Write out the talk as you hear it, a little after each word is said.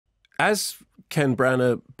as Ken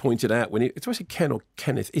Branagh pointed out, when it's actually Ken or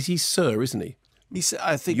Kenneth, is he Sir, isn't he?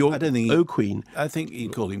 I think You're I don't think O'Queen. I think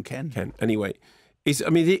he'd call him Ken. Ken. Anyway,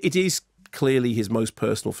 it is clearly his most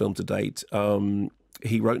personal film to date.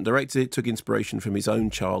 He wrote and directed it, took inspiration from his own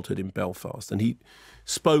childhood in Belfast, and he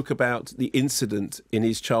spoke about the incident in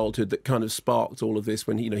his childhood that kind of sparked all of this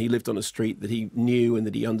when he lived on a street that he knew and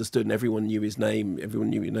that he understood, and everyone knew his name,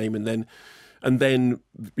 and then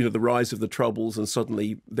the rise of the Troubles, and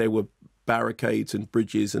suddenly there were barricades and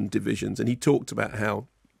bridges and divisions, and he talked about how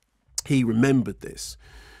he remembered this.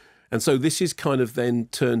 And so this is kind of then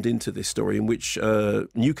turned into this story in which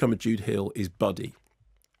newcomer Jude Hill is Buddy,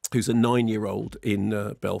 who's a 9-year-old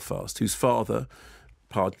in Belfast, whose father,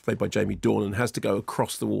 played by Jamie Dornan, has to go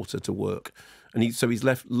across the water to work. And he's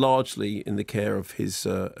left largely in the care of his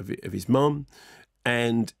mum,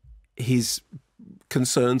 and his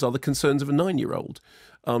concerns are the concerns of a 9-year-old.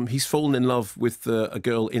 He's fallen in love with a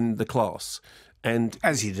girl in the class. And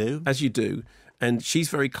As you do. And she's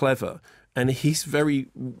very clever. And he's very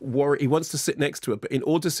worried. He wants to sit next to her, but in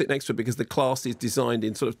order to sit next to her, because the class is designed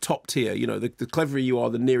in sort of top tier, the cleverer you are,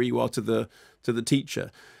 the nearer you are to the teacher.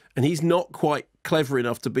 And he's not quite clever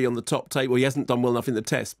enough to be on the top table. He hasn't done well enough in the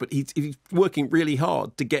test, but he's working really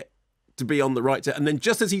hard to get to be on the right table. And then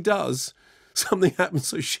just as he does, something happens,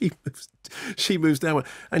 so she moves down.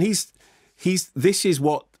 And this is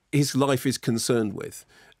what his life is concerned with.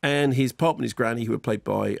 And his pop and his granny, who are played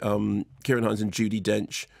by Ciarán Hinds and Judi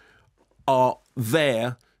Dench, are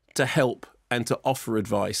there to help and to offer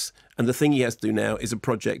advice. And the thing he has to do now is a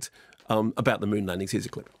project about the moon landings. Here's a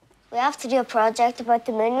clip. We have to do a project about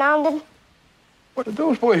the moon landing. Well, did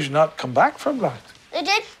those boys not come back from that? They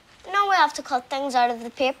did. Now we have to cut things out of the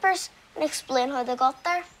papers and explain how they got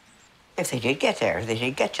there. If they did get there, they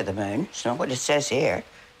did get to the moon. It's not what it says here.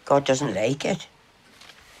 God doesn't like it.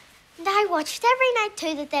 And I watched every night,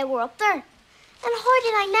 too, that they were up there. And how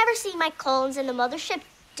did I never see Mike Collins in the mothership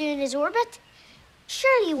doing his orbit?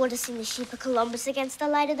 Surely you would have seen the shape of Columbus against the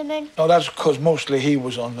light of the moon. No, that's because mostly he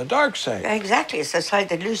was on the dark side. Exactly. It's the side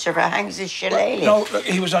that Lucifer hangs his shillelagh. No, look,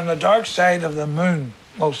 he was on the dark side of the moon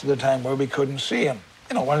most of the time where we couldn't see him.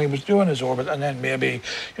 When he was doing his orbit, and then maybe,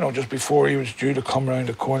 just before he was due to come round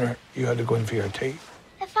the corner, you had to go in for your tea.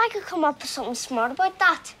 If I could come up with something smart about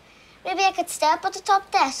that, maybe I could stay up at the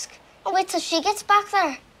top desk and wait till she gets back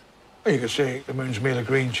there. Or you could say the moon's made of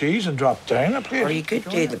green cheese and drop down a place. Or you could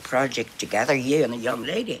do the project together, you and a young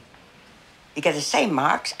lady. You get the same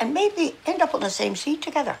marks and maybe end up on the same seat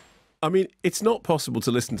together. I mean, it's not possible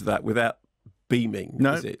to listen to that without beaming,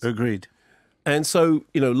 No, is it? agreed. And so,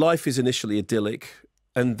 life is initially idyllic,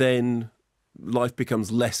 and then life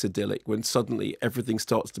becomes less idyllic when suddenly everything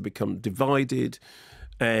starts to become divided,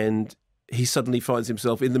 and he suddenly finds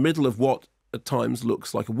himself in the middle of what at times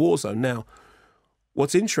looks like a war zone. Now,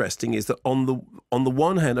 what's interesting is that on the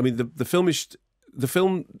one hand, I mean, the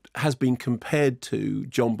film has been compared to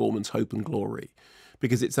John Borman's Hope and Glory,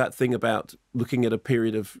 because it's that thing about looking at a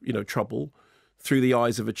period of trouble through the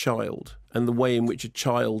eyes of a child, and the way in which a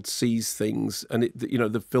child sees things. And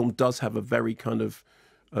the film does have a very kind of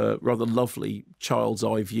rather lovely child's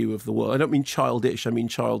eye view of the world. I don't mean childish, I mean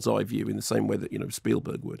child's eye view in the same way that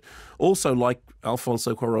Spielberg would. Also, like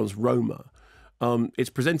Alfonso Cuarón's Roma, it's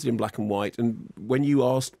presented in black and white. And when you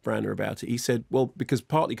asked Branagh about it, he said, well,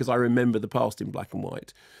 partly because I remember the past in black and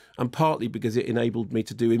white, and partly because it enabled me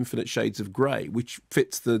to do Infinite Shades of Grey, which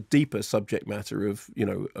fits the deeper subject matter of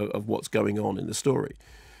what's going on in the story.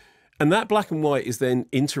 And that black and white is then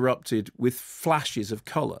interrupted with flashes of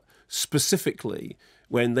colour, specifically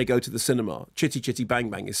when they go to the cinema. Chitty Chitty Bang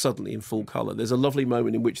Bang is suddenly in full colour. There's a lovely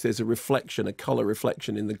moment in which there's a reflection, a colour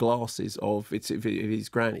reflection in the glasses of his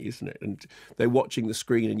granny, isn't it? And they're watching the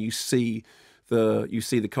screen, and you see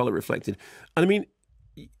the colour reflected. And I mean,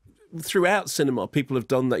 throughout cinema, people have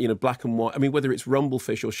done that, black and white. I mean, whether it's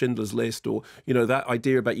Rumblefish or Schindler's List, or, that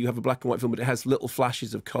idea about you have a black and white film, but it has little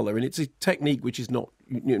flashes of colour. And it's a technique which is not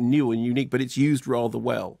new and unique, but it's used rather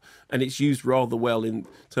well. And it's used rather well in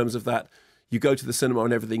terms of that. You go to the cinema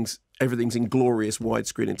and everything's in glorious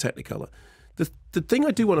widescreen and Technicolor. The thing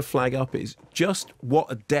I do want to flag up is just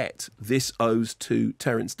what a debt this owes to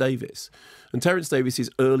Terence Davis. And Terence Davis's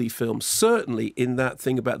early films, certainly in that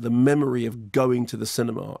thing about the memory of going to the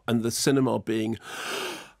cinema and the cinema being,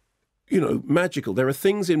 magical. There are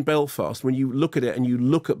things in Belfast when you look at it and you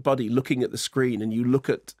look at Buddy looking at the screen and you look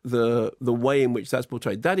at the way in which that's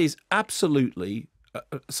portrayed. That is absolutely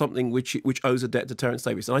something which owes a debt to Terence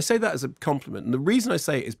Davis. And I say that as a compliment. And the reason I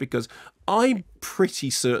say it is because I'm pretty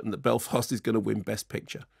certain that Belfast is going to win Best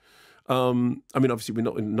Picture. I mean, obviously we're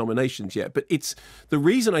not in nominations yet, but it's the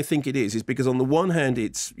reason I think it is because on the one hand,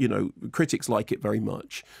 it's, you know, critics like it very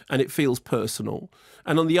much and it feels personal.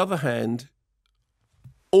 And on the other hand,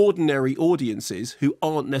 ordinary audiences who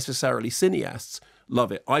aren't necessarily cineasts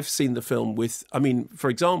love it. I've seen the film with, I mean, for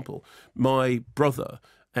example, my brother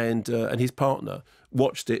and his partner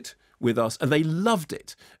watched it with us and they loved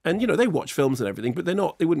it. And, you know, they watch films and everything, but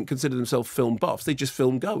they wouldn't consider themselves film buffs. They just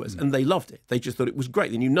film goers and they loved it. They just thought it was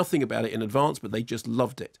great. They knew nothing about it in advance, but they just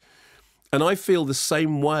loved it. And I feel the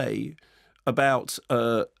same way about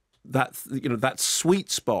that, you know, that sweet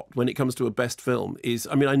spot when it comes to a best film is,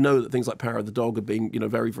 I mean, I know that things like Power of the Dog are being, you know,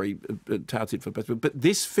 very, very touted for best film, but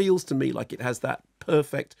this feels to me like it has that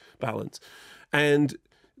perfect balance. And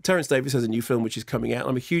Terence Davis has a new film which is coming out.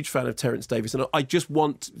 I'm a huge fan of Terence Davis, and I just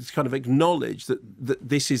want to kind of acknowledge that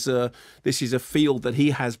this is a field that he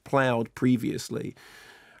has ploughed previously.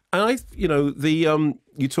 And you know,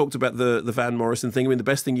 you talked about the Van Morrison thing. I mean, the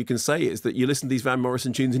best thing you can say is that you listen to these Van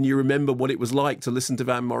Morrison tunes and you remember what it was like to listen to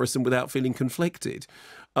Van Morrison without feeling conflicted.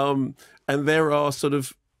 And there are so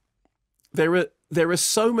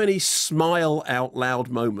many smile out loud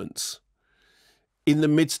moments in the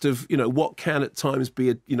midst of, you know, what can at times be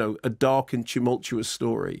a dark and tumultuous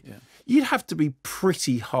story. Yeah. You'd have to be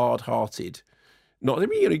pretty hard-hearted. Not, I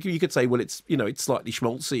mean, you know, you could say, well, it's, you know, it's slightly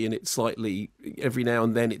schmaltzy and it's slightly, every now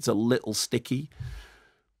and then it's a little sticky.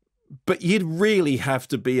 But you'd really have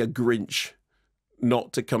to be a Grinch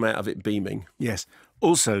not to come out of it beaming. Yes.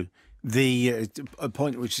 Also, a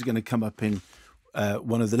point which is going to come up in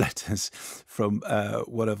one of the letters from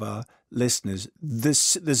one of our listeners,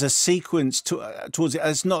 there's a sequence towards it,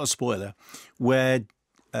 it's not a spoiler, where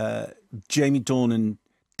Jamie Dornan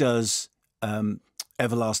does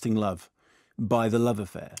Everlasting Love by The Love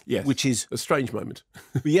Affair. Yes, which is a strange moment.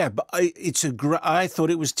 Yeah, but I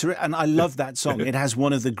thought it was terrific, and I love that song. It has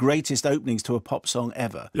one of the greatest openings to a pop song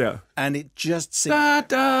ever. Yeah, and it just sings. Da,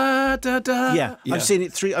 da, da, da. Yeah, I've seen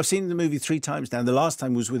the movie 3 times now. The last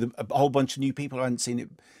time was with a whole bunch of new people. I hadn't seen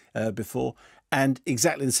it before, and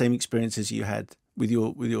exactly the same experience as you had with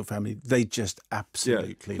your family. They just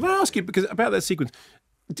absolutely. Can I ask you, because about that sequence,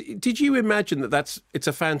 did you imagine that it's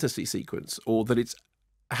a fantasy sequence, or that it's,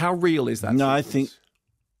 how real is that? No, sequence? I think.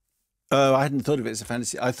 Oh, I hadn't thought of it as a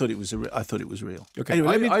fantasy. I thought it was real. Okay.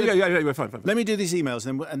 Anyway, fine. let me do these emails,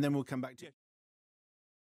 and then we'll come back to you.